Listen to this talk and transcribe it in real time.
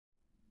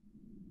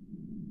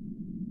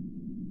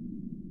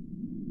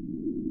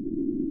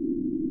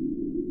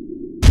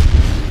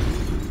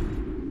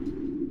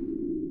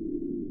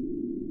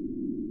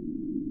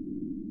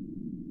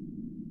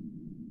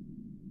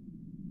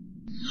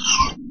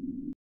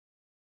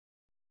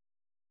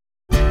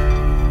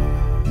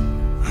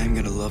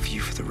love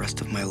you for the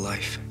rest of my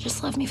life.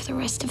 Just love me for the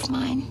rest of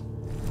mine.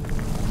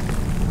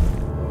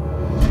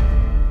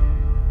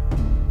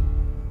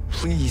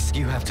 Please,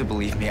 you have to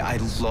believe me. I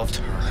loved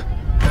her.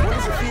 What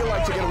does it feel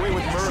like to get away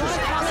with murder?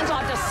 Coming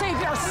on to save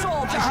your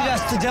soul. I should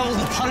ask the devil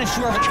to punish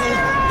whoever killed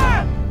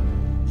her.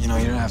 You know,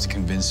 you don't have to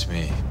convince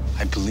me.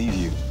 I believe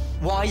you.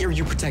 Why are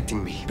you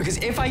protecting me? Because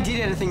if I did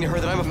anything to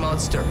her, then I'm a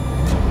monster.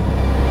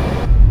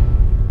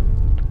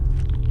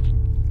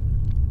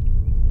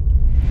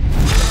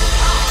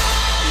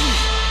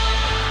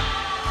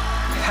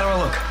 How do I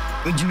look?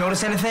 Did you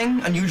notice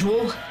anything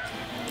unusual?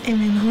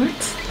 And in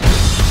hearts?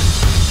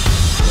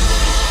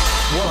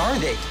 What are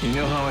they? You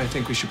know how I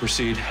think we should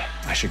proceed?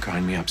 I should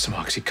grind me up some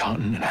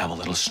OxyContin and have a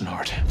little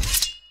snort.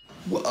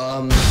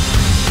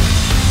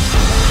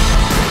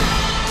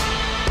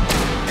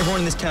 Everyone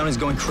in this town is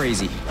going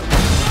crazy.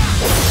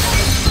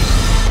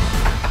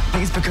 I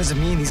think it's because of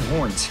me and these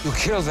horns. You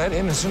killed that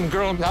innocent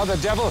girl. Now the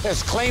devil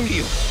has claimed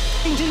you.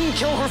 He didn't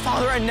kill her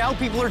father, and now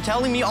people are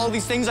telling me all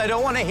these things I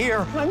don't want to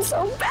hear. I'm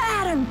so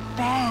bad. I'm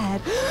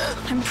bad.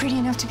 I'm pretty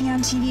enough to be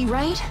on TV,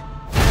 right?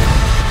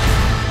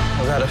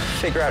 I gotta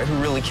figure out who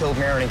really killed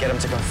Marin and get him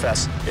to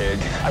confess. Kid,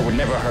 I would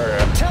never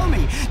hurt her.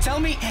 Tell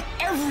me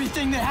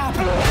everything that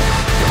happened.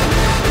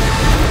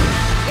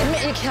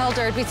 Admit you killed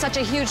her. It'd be such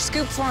a huge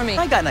scoop for me.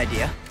 I got an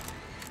idea.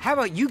 How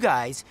about you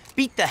guys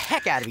beat the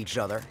heck out of each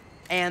other,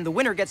 and the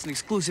winner gets an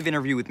exclusive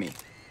interview with me?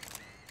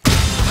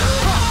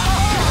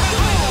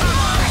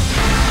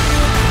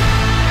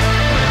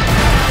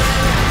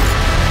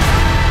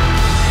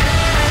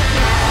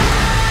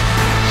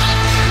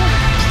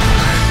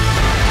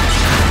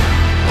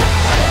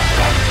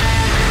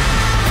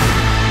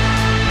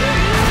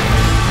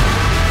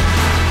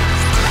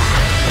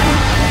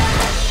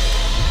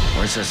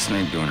 What's that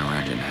snake doing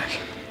around your neck?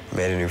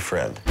 Made a new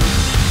friend.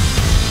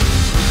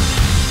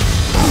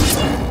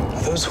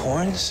 Are those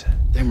horns?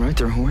 Damn right,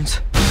 they're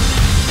horns.